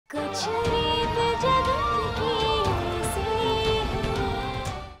कुछ रीत जगत की ऐसी है।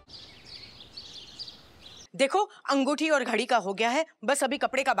 देखो अंगूठी और घड़ी का हो गया है, बस अभी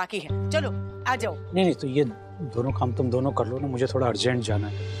कपड़े का बाकी है। चलो आ जाओ। नहीं तो ये दोनों काम तुम दोनों कर लो ना, मुझे थोड़ा अर्जेंट जाना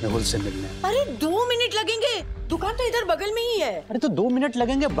है मेहुल से मिलने। अरे 2 मिनट लगेंगे, दुकान तो इधर बगल में ही है। अरे तो 2 मिनट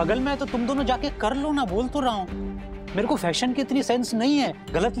लगेंगे, बगल में है तो तुम दोनों जाके कर लो ना, बोल तो रहा हूँ। मेरे को फैशन की इतनी सेंस नहीं है,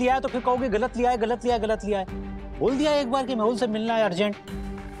 गलत लिया है तो फिर कहोगे गलत लिया है, गलत लिया है, गलत लिया है। बोल दिया एक बार कि मेहुल से मिलना है अर्जेंट।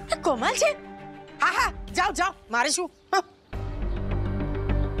 कोमल छे, हाँ जाओ जाओ मारे शू। हाँ।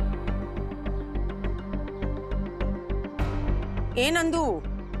 ए नंदू,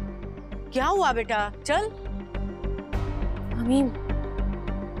 क्या हुआ बेटा? चल। मम्मी,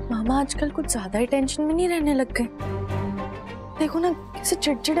 मामा आजकल कुछ ज्यादा ही टेंशन में नहीं रहने लग गए? देखो ना कैसे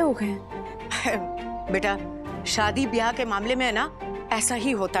चिड़चिड़े हो गए। बेटा शादी ब्याह के मामले में है ना, ऐसा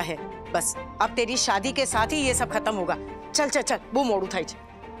ही होता है। बस अब तेरी शादी के साथ ही ये सब खत्म होगा। चल चल चल, वो मोड़ उठाई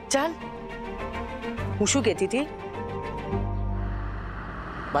चल। खुशू कहती थी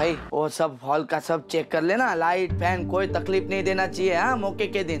भाई वो सब हॉल का सब चेक कर लेना, लाइट फैन कोई तकलीफ नहीं देना चाहिए। हाँ मौके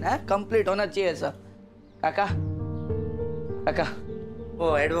के दिन है कंप्लीट होना चाहिए सब। काका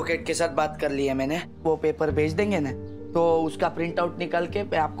वो एडवोकेट के साथ बात कर ली है मैंने, वो पेपर भेज देंगे ना तो उसका प्रिंट आउट निकाल के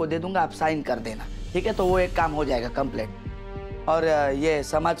मैं आपको दे दूंगा, आप साइन कर देना, ठीक है? तो वो एक काम हो जाएगा कंप्लीट। और ये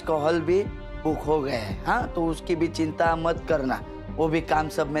समाज का हॉल भी बुक हो गए हैं, हाँ तो उसकी भी चिंता मत करना, वो भी काम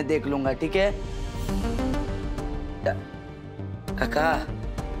सब मैं देख लूंगा, ठीक है? काका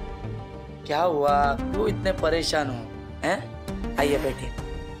क्या हुआ, क्यों इतने परेशान हो? हैं? आइए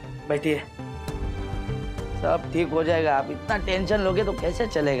बैठिए, सब ठीक हो जाएगा। आप इतना टेंशन लोगे तो कैसे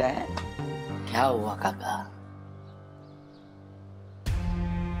चलेगा? है क्या हुआ काका?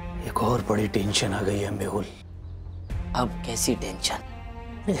 एक और बड़ी टेंशन आ गई है मेहुल। अब कैसी टेंशन?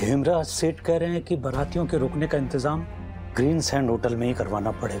 हेमराज सेठ कह रहे हैं कि बारातियों के रुकने का इंतजाम ग्रीन सैंड होटल में ही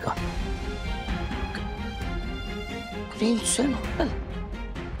करवाना पड़ेगा। Green sand hotel?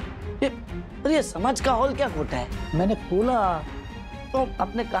 ये समाज का हॉल क्या खोटा है? मैंने बोला तो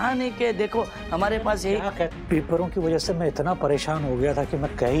आपने कहा नहीं कि देखो हमारे पास यही। पेपरों की वजह से मैं इतना परेशान हो गया था कि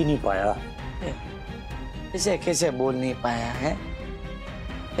मैं कह ही नहीं पाया। इसे कैसे बोल नहीं पाया है?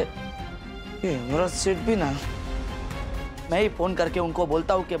 हेमराज सेठ भी ना, मैं ही फोन करके उनको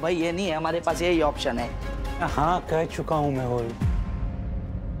बोलता हूँ कि भाई ये नहीं है, हमारे पास यही ऑप्शन है। हाँ कह चुका हूँ मैं।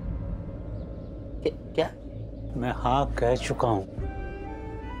 क्या? मैं हाँ कह चुका हूँ।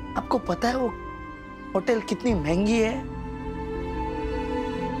 आपको पता है वो होटल कितनी महंगी है?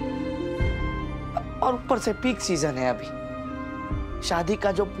 और ऊपर से पीक सीजन है अभी। शादी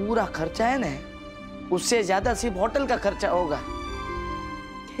का जो पूरा खर्चा है ना, उससे ज्यादा सिर्फ होटल का खर्चा होगा।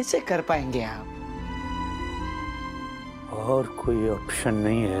 कैसे कर पाएंगे आप? और कोई ऑप्शन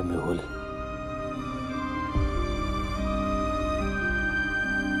नहीं है मेहुल।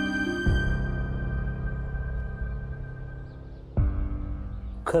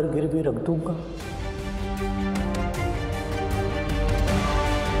 घर गिरवी रख दूंगा।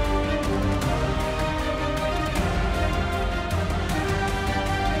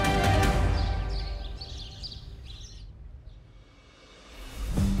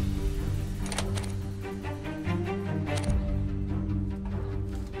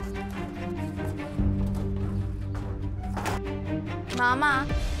 मामा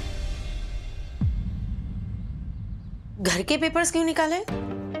घर के पेपर्स क्यों निकाले?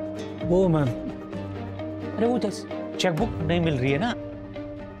 वो मैम, अरे वो चेकबुक नहीं मिल रही है ना,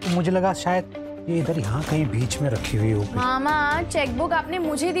 तो मुझे लगा शायद ये इधर यहाँ कहीं बीच में रखी हुई हो। मामा चेकबुक आपने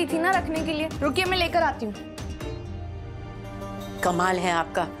मुझे दी थी ना रखने के लिए, रुकिए मैं लेकर आती हूँ। कमाल है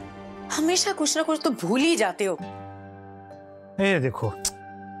आपका, हमेशा कुछ ना कुछ तो भूल ही जाते हो। ये देखो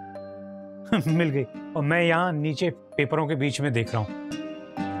मिल गई, और मैं यहाँ नीचे पेपरों के बीच में देख रहा हूँ।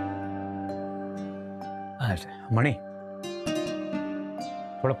 मणि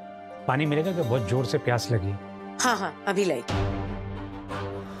थोड़ा पानी मिलेगा क्या? बहुत जोर से प्यास लगी। हाँ अभी लाई।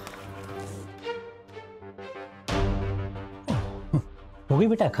 हो गई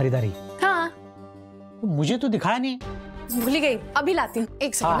बेटा खरीदारी? हाँ। मुझे तो दिखाया नहीं। भूल गई, अभी लाती हूँ,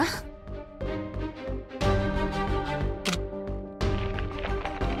 एक सेकंड। हाँ।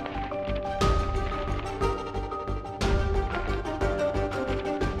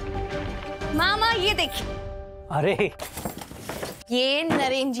 मामा ये देखिए। अरे ये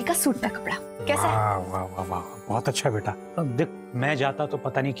नरेन जी का सूट का कपड़ा कैसा है? वाह वाह वाह वाह, बहुत अच्छा बेटा। अब देख, मैं जाता तो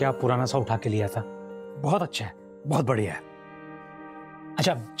पता नहीं क्या पुराना सा उठा के लिया था। बहुत अच्छा है, बहुत बढ़िया है।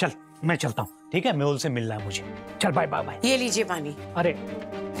 अच्छा चल मैं चलता हूँ, ठीक है? मेहुल से मिलना है मुझे। चल बाय बाय बाय। ये लीजिए पानी। अरे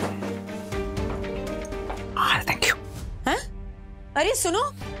थैंक यू। हाँ? अरे सुनो,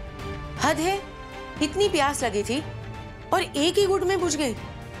 हद है, इतनी प्यास लगी थी और एक ही घूंट में बुझ गई।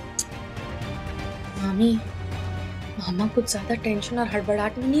 मामी, मामा कुछ ज्यादा टेंशन और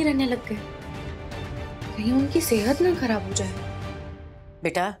हड़बड़ाहट में नहीं रहने लग गए? कहीं उनकी सेहत ना खराब हो जाए।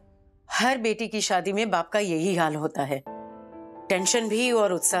 बेटा, हर बेटी की शादी में बाप का यही हाल होता है, टेंशन भी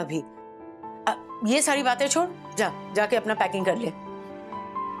और उत्साह भी। ये सारी बातें छोड़, जाके अपना पैकिंग कर ले।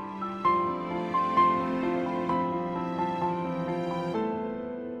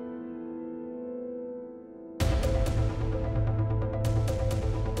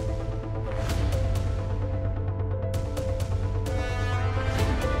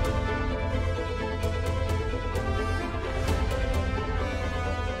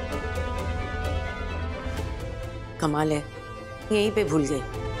 कमाल है, यहीं पे भूल गई।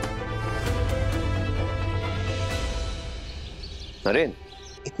 नरेन,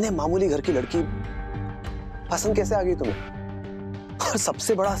 इतने मामूली घर की लड़की पसंद कैसे आ गई तुम्हें? और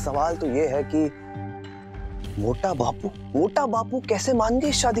सबसे बड़ा सवाल तो ये है कि मोटा बापू कैसे मान गए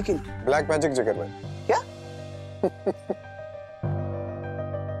इस शादी के लिए? ब्लैक मैजिक जिगर में। क्या?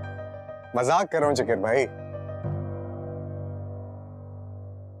 मजाक कर रहा हूं जिगर भाई।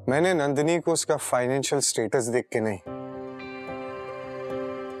 मैंने नंदिनी को उसका फाइनेंशियल स्टेटस देख के नहीं,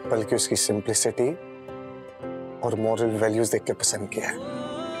 बल्कि उसकी सिंप्लिसिटी और मॉरल वैल्यूज देख के पसंद किया है।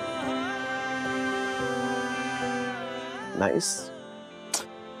 नाइस।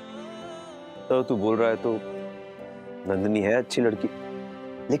 तो तू बोल रहा है तो नंदिनी है अच्छी लड़की,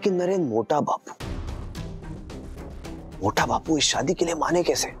 लेकिन नरेन मोटा बापू इस शादी के लिए माने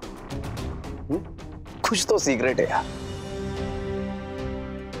कैसे? कुछ तो सीक्रेट है यार।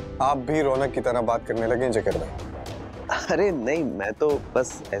 आप भी रौनक की तरह बात करने लगे जिगर भाई। अरे नहीं, मैं तो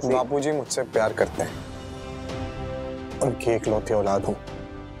बस ऐसे। बापूजी मुझसे प्यार करते हैं, उनकी इकलौती औलाद हूं,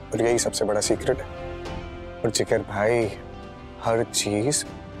 और यही सबसे बड़ा सीक्रेट है। और जिगर भाई, हर चीज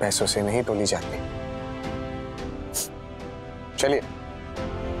पैसों से नहीं तोली जाती। चलिए।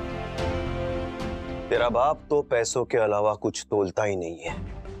 तेरा बाप तो पैसों के अलावा कुछ तोलता ही नहीं है।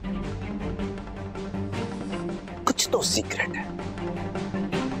 कुछ तो सीक्रेट है,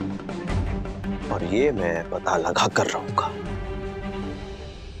 और ये मैं पता लगा कर रहूंगा।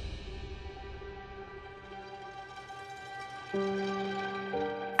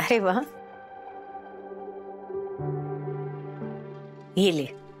 अरे वाह, ये ले।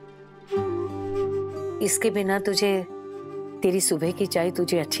 इसके बिना तुझे, तेरी सुबह की चाय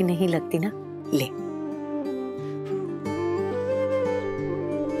तुझे अच्छी नहीं लगती ना, ले।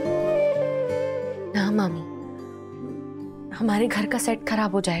 ना मामी, हमारे घर का सेट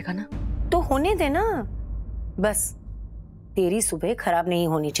खराब हो जाएगा ना। तो होने देना, बस तेरी सुबह खराब नहीं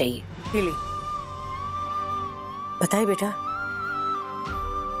होनी चाहिए। ये ले। बताए बेटा,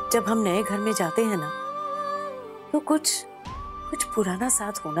 जब हम नए घर में जाते हैं ना, तो कुछ पुराना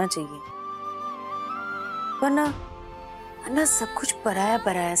साथ होना चाहिए, वरना सब कुछ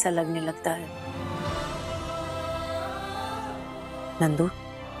पराया सा लगने लगता है। नंदू,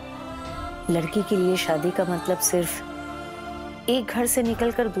 लड़की के लिए शादी का मतलब सिर्फ एक घर से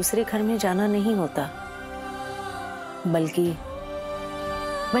निकलकर दूसरे घर में जाना नहीं होता, बल्कि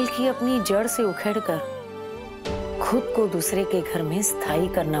अपनी जड़ से उखेड़कर खुद को दूसरे के घर में स्थायी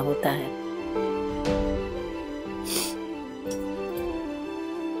करना होता है।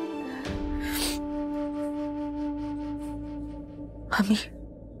 मम्मी,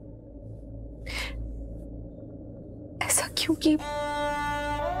 ऐसा क्यों कि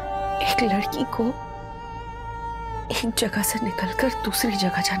एक लड़की को एक जगह से निकलकर दूसरी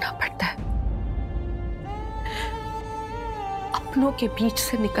जगह जाना पड़ता है, अपनों के बीच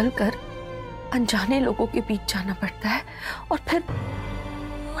से निकलकर अनजाने लोगों के बीच जाना पड़ता है, और फिर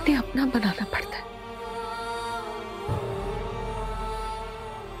उन्हें अपना बनाना पड़ता है।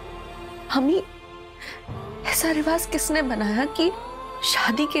 मम्मी, ऐसा रिवाज किसने बनाया कि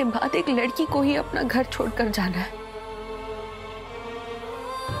शादी के बाद एक लड़की को ही अपना घर छोड़कर जाना है?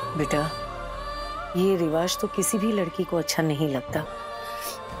 बेटा, ये रिवाज तो किसी भी लड़की को अच्छा नहीं लगता।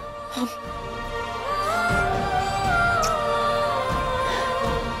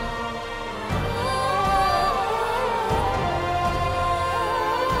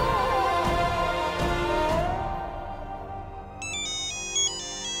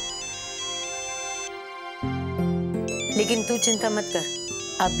 लेकिन तू चिंता मत कर,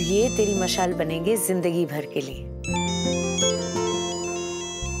 अब ये तेरी मशाल बनेंगे जिंदगी भर के लिए।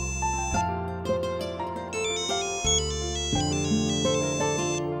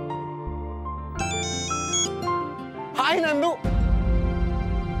 हाय नंदू।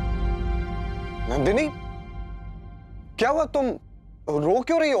 नंदिनी, क्या हुआ? तुम रो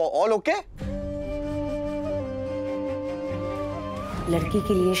क्यों रही हो? All okay? लड़की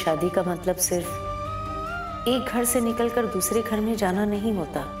के लिए शादी का मतलब सिर्फ एक घर से निकलकर दूसरे घर में जाना नहीं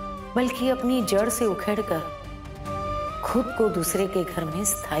होता, बल्कि अपनी जड़ से उखेड़कर खुद को दूसरे के घर में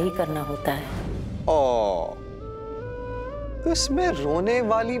स्थायी करना होता है। ओ, तो इसमें रोने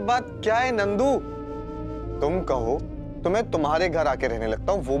वाली बात क्या है नंदू? तुम कहो तो मैं तुम्हारे घर आके रहने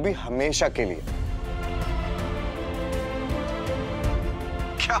लगता हूँ, वो भी हमेशा के लिए।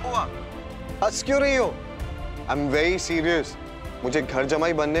 क्या हुआ? हंस क्यों रही हो? I am very serious. मुझे घर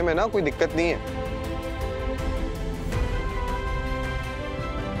जमाई बनने में ना कोई दिक्कत नहीं है।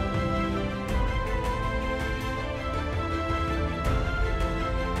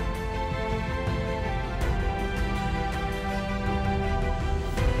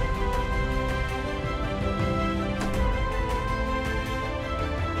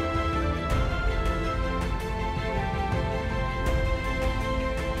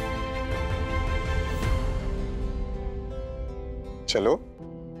 चलो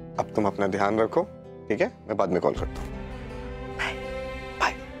अब तुम अपना ध्यान रखो, ठीक है? मैं बाद में कॉल करता हूँ। Bye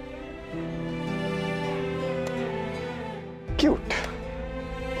bye. क्यूट।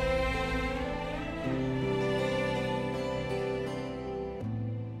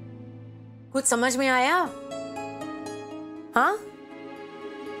 कुछ समझ में आया? हाँ?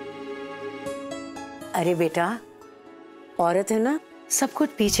 अरे बेटा, औरत है ना, सब कुछ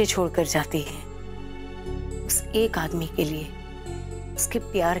पीछे छोड़कर जाती है उस एक आदमी के लिए, उसके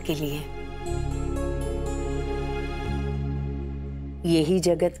प्यार के लिए। यही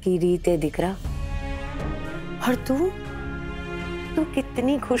जगत की रीत है दिकरा। और तू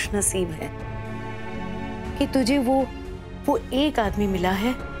कितनी खुश नसीब है कि तुझे वो एक आदमी मिला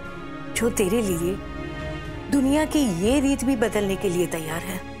है जो तेरे लिए दुनिया की ये रीत भी बदलने के लिए तैयार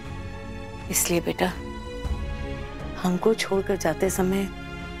है। इसलिए बेटा, हमको छोड़कर जाते समय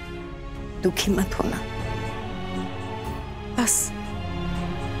दुखी मत होना, बस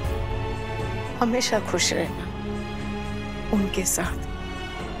हमेशा खुश रहना उनके साथ।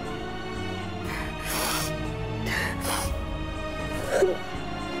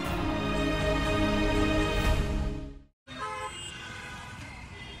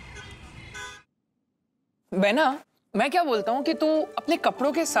 बेना, मैं क्या बोलता हूँ कि तू अपने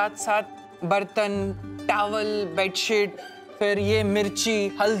कपड़ों के साथ साथ बर्तन, टॉवल, बेडशीट, फिर ये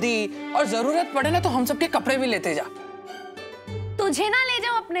मिर्ची, हल्दी और जरूरत पड़े ना तो हम सबके कपड़े भी लेते जा। तुझे ना ले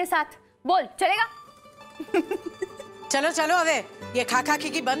जाऊं अपने साथ? बोल, चलेगा? चलो चलो, अबे ये खा खा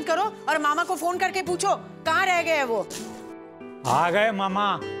की बंद करो और मामा को फोन करके पूछो कहाँ रह गए वो। आ गए मामा।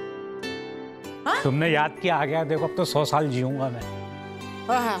 हाँ? तुमने याद किया, आ गया। देखो अब तो 100 साल जीऊंगा मैं।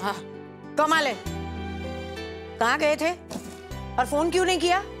 हाँ हाँ, कमाल है। कहाँ गए थे और फोन क्यों नहीं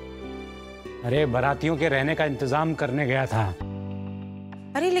किया? अरे बारातियों के रहने का इंतजाम करने गया था।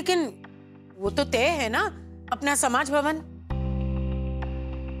 अरे लेकिन वो तो तय है ना, अपना समाज भवन।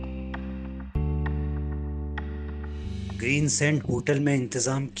 ग्रीन सैंड होटल में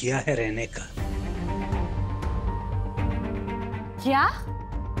इंतजाम किया है रहने का। क्या?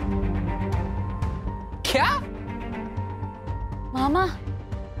 क्या? मामा,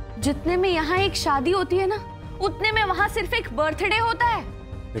 जितने में यहाँ एक शादी होती है ना, उतने में वहाँ सिर्फ एक बर्थडे होता है।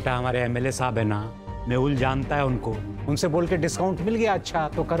 बेटा, हमारे एमएलए साहब है ना, मेहुल जानता है उनको, उनसे बोल के डिस्काउंट मिल गया, अच्छा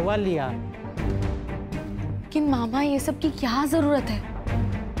तो करवा लिया। लेकिन मामा, ये सब की क्या जरूरत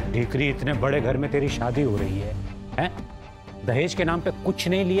है? ठीकरी, इतने बड़े घर में तेरी शादी हो रही है, हैं? दहेज के नाम पे कुछ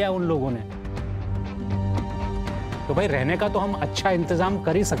नहीं लिया है उन लोगों ने, तो भाई रहने का तो हम अच्छा इंतजाम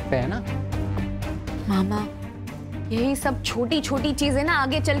कर ही सकते हैं ना। मामा, यही सब छोटी छोटी चीजें ना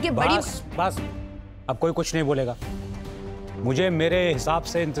आगे चल के बड़ी। बस अब कोई कुछ नहीं बोलेगा। मुझे मेरे हिसाब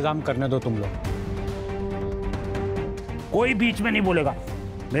से इंतजाम करने दो तुम लोग, कोई बीच में नहीं बोलेगा,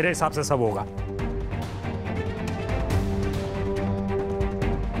 मेरे हिसाब से सब होगा।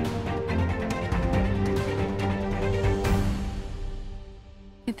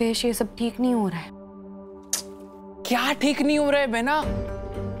 नितेश, ये सब ठीक नहीं हो रहा है। क्या ठीक नहीं हो रहा है बेना?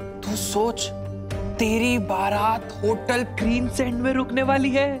 तू सोच, तेरी बारात होटल ग्रीन सैंड में रुकने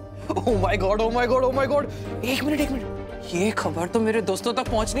वाली है। Oh my God, oh my God, oh my God. एक मिनट, ये खबर तो मेरे दोस्तों तक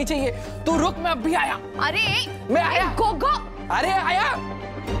पहुंचनी चाहिए। तू रुक, मैं अभी आया। अरे मैं आया। गो गो। अरे आया।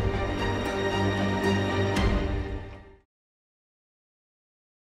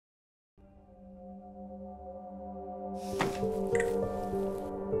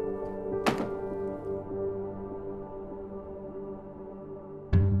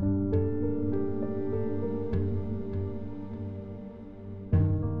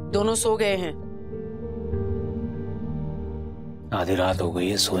 दोनों सो गए हैं। आधी रात हो गई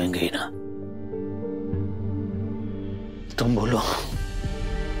है, सोएंगे ही ना। तुम बोलो।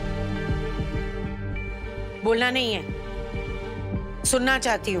 बोलना नहीं है, सुनना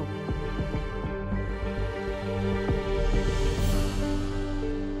चाहती हूँ।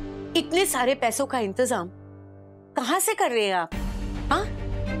 इतने सारे पैसों का इंतजाम कहां से कर रहे हैं आप? हाँ,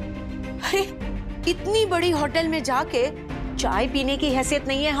 अरे इतनी बड़ी होटल में जाके चाय पीने की हैसियत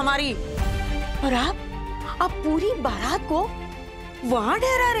नहीं है हमारी, और आप पूरी बारात को वहां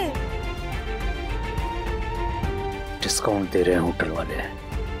ठहरा रहे। डिस्काउंट दे रहे हैं होटल वाले।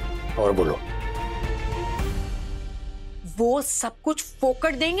 और बोलो। वो सब कुछ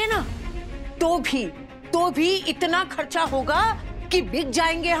फोकट देंगे ना, तो भी इतना खर्चा होगा कि बिक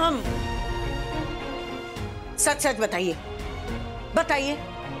जाएंगे हम। सच सच बताइए,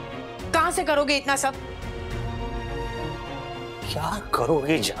 कहां से करोगे इतना सब? क्या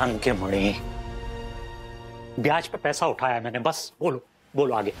करोगे जान के मणि? ब्याज पे पैसा उठाया मैंने, बस।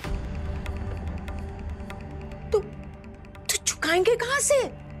 बोलो आगे। तू चुकाएंगे कहां से?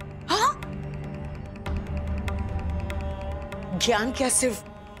 हाँ, ज्ञान क्या सिर्फ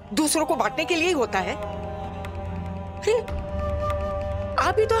दूसरों को बांटने के लिए ही होता है? अरे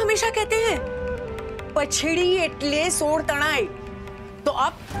आप ही तो हमेशा कहते हैं पछड़ी एटले सोड़ तणाई, तो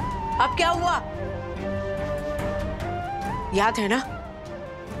अब क्या हुआ? याद है ना,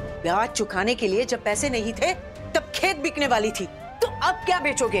 ब्याज चुकाने के लिए जब पैसे नहीं थे तब खेत बिकने वाली थी, तो अब क्या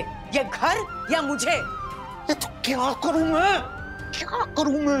बेचोगे, ये घर या मुझे? तो क्या करूं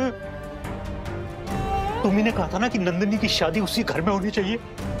मैं? तुम्ही ने कहा था ना कि नंदिनी की शादी उसी घर में होनी चाहिए।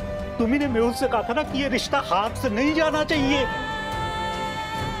 तुम्ही ने मेहुल से कहा था ना कि ये रिश्ता हाथ से नहीं जाना चाहिए।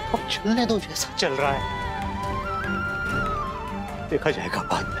 अब चलने दो जैसा चल रहा है, देखा जाएगा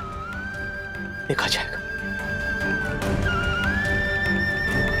बाद में, देखा जाएगा।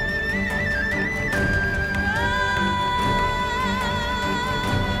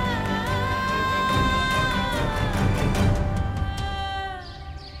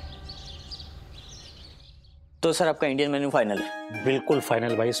 तो सर आपका इंडियन मेन्यू फाइनल है? बिल्कुल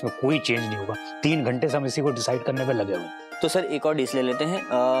फाइनल भाई, इसमें कोई चेंज नहीं होगा। 3 घंटे से हम इसी को डिसाइड करने में लगे हुए हैं। तो सर एक और डिश ले लेते हैं,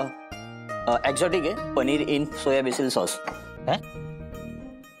 एक्सोटिक है, पनीर इन सोया बेसिल सॉस है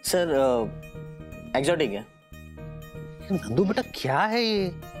सर, एक्सोटिक है। नंदू बेटा क्या है ये?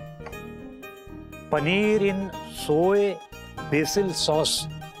 पनीर इन सोए बेसिल सॉस।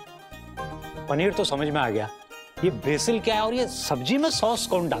 पनीर तो समझ में आ गया, ये बेसिल क्या है और ये सब्जी में सॉस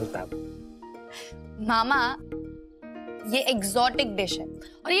कौन डालता है? मामा ये एग्जॉटिक डिश है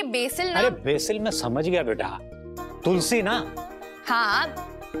और ये बेसिल ना। अरे बेसिल मैं समझ गया बेटा, तुलसी ना। हाँ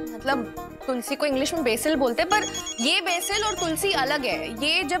मतलब तुलसी को इंग्लिश में बेसिल बोलते हैं, पर ये बेसिल और तुलसी अलग है।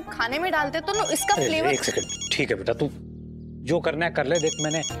 ये जब खाने में डालते तो ना इसका फ्लेवर। एक सेकंड, ठीक है बेटा, तू जो करना है कर ले। देख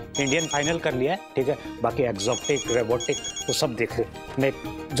मैंने इंडियन फाइनल कर लिया है, ठीक है, बाकी एक्सोटिक रेबोटिक तो सब देख ले। मैं एक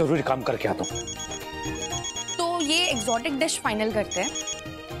जरूरी काम करके आता हूँ। तो ये एक्सोटिक डिश फाइनल करते हैं।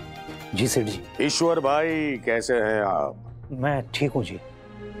 जी सेठ जी। ईश्वर भाई कैसे हैं आप? मैं ठीक हूँ जी।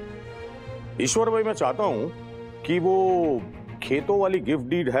 ईश्वर भाई मैं चाहता हूँ कि वो खेतों वाली गिफ्ट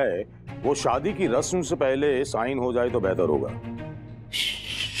डीड है वो शादी की रस्म से पहले साइन हो जाए तो बेहतर होगा।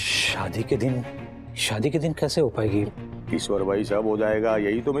 शादी के दिन कैसे हो पाएगी? ईश्वर भाई सब हो जाएगा,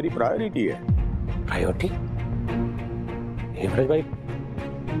 यही तो मेरी प्रायोरिटी है। प्रायोरिटी? हेमराज भाई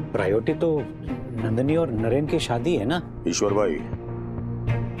प्रायोरिटी तो नंदिनी और नरेन की शादी है ना? ईश्वर भाई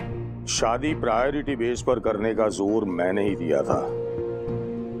शादी प्रायोरिटी बेस पर करने का जोर मैंने ही दिया था,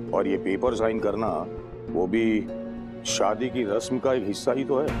 और ये पेपर साइन करना वो भी शादी की रस्म का एक हिस्सा ही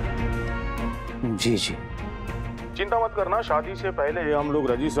तो है। जी जी। चिंता मत करना, शादी से पहले हम लोग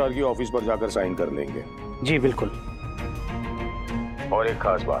रजिस्ट्रार की ऑफिस पर जाकर साइन कर लेंगे। जी बिल्कुल। और एक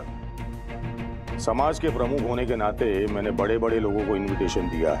खास बात, समाज के प्रमुख होने के नाते मैंने बड़े बड़े लोगों को इनविटेशन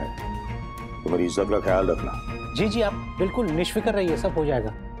दिया है, तो मेरी इज्जत का ख्याल रखना। जी जी आप बिल्कुल निश्चिंत रहिए, सब हो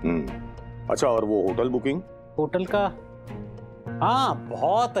जाएगा। अच्छा, और वो होटल बुकिंग? होटल का हाँ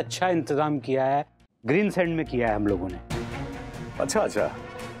बहुत अच्छा इंतजाम किया है, ग्रीन सैंड में किया है हम लोगों ने। अच्छा,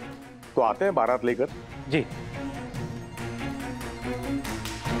 तो आते हैं बारात लेकर। जी।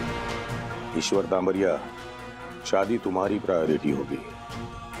 ईश्वर तांबरिया, शादी तुम्हारी प्रायोरिटी होगी,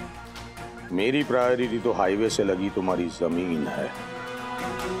 मेरी प्रायोरिटी तो हाईवे से लगी तुम्हारी जमीन है।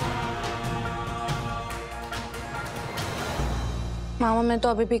 मामा मैं तो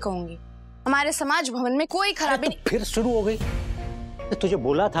अभी भी कहूंगी हमारे समाज भवन में कोई खराबी नहीं। फिर शुरू हो गई? तुझे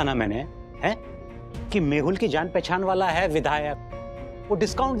बोला था ना मैंने, है कि मेहुल की जान पहचान वाला है विधायक, वो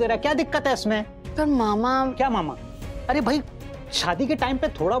डिस्काउंट दे रहा है, क्या दिक्कत है इसमें? पर मामा। क्या मामा? अरे भाई शादी के टाइम पे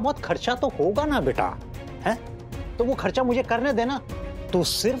थोड़ा बहुत खर्चा तो होगा ना बेटा, है? तो वो खर्चा मुझे करने देना। तू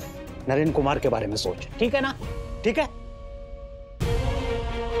सिर्फ नरेन कुमार के बारे में सोच, ठीक है ना? ठीक है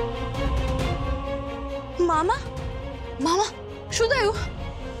मामा। मामा शुद्ध आयु,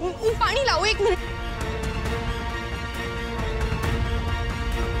 पानी लाओ, 1 मिनट।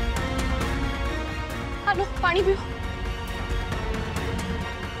 हेलो, पानी पियो।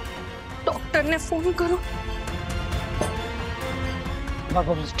 करने फोन करो।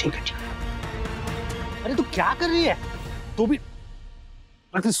 बस ठीक है ठीक है। अरे तू क्या कर रही है? तू भी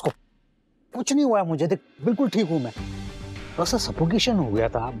रख इसको। कुछ नहीं हुआ है मुझे, देख बिल्कुल ठीक हूँ मैं। थोड़ा सा सफोकेशन हो गया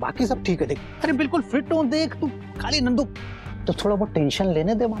था, बाकी सब ठीक है। देख अरे बिल्कुल फिट हूँ, देख तू खाली नंदू तो थोड़ा बहुत टेंशन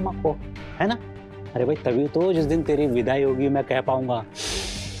लेने दे मामा को, है ना? अरे भाई तभी तो जिस दिन तेरी विदाई होगी मैं कह पाऊंगा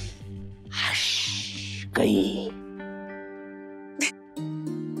गई।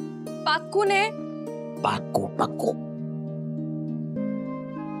 पाक्कू ने पाक्कू पाक्कू।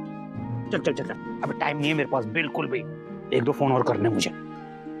 चल चल चल चल, अब टाइम नहीं है मेरे पास बिल्कुल भी। एक दो फोन और करने मुझे।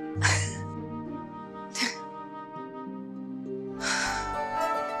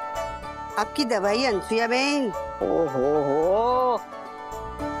 आपकी दवाई अनसुया बहन। हो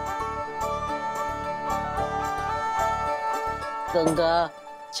गंगा,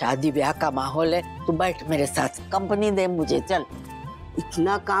 शादी ब्याह का माहौल है, तू बैठ मेरे साथ, कंपनी दे मुझे। चल,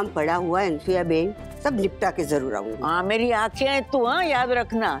 इतना काम पड़ा हुआ है अनसुया बहन, सब निपटा के जरूर आऊंगी। हाँ मेरी आंखें हैं तू, हाँ याद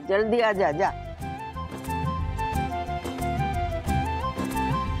रखना। जल्दी आ जा जा।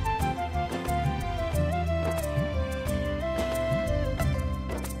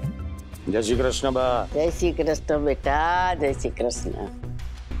 जय श्री कृष्ण बा। जय श्री कृष्ण बेटा, जय श्री कृष्ण।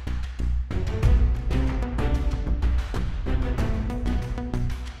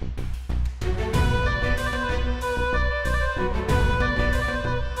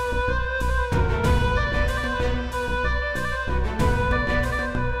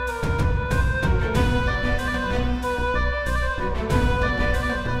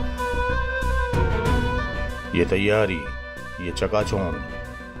 ये तैयारी, ये चकाचौंध,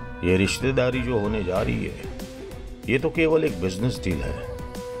 ये रिश्तेदारी जो होने जा रही है, ये तो केवल एक बिजनेस डील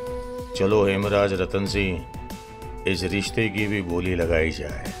है। चलो हेमराज रतन सिंह, इस रिश्ते की भी बोली लगाई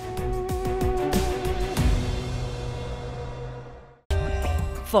जाए।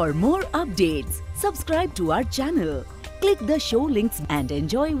 For more updates, subscribe to our channel, click the show links and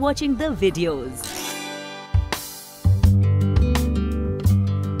enjoy watching the videos.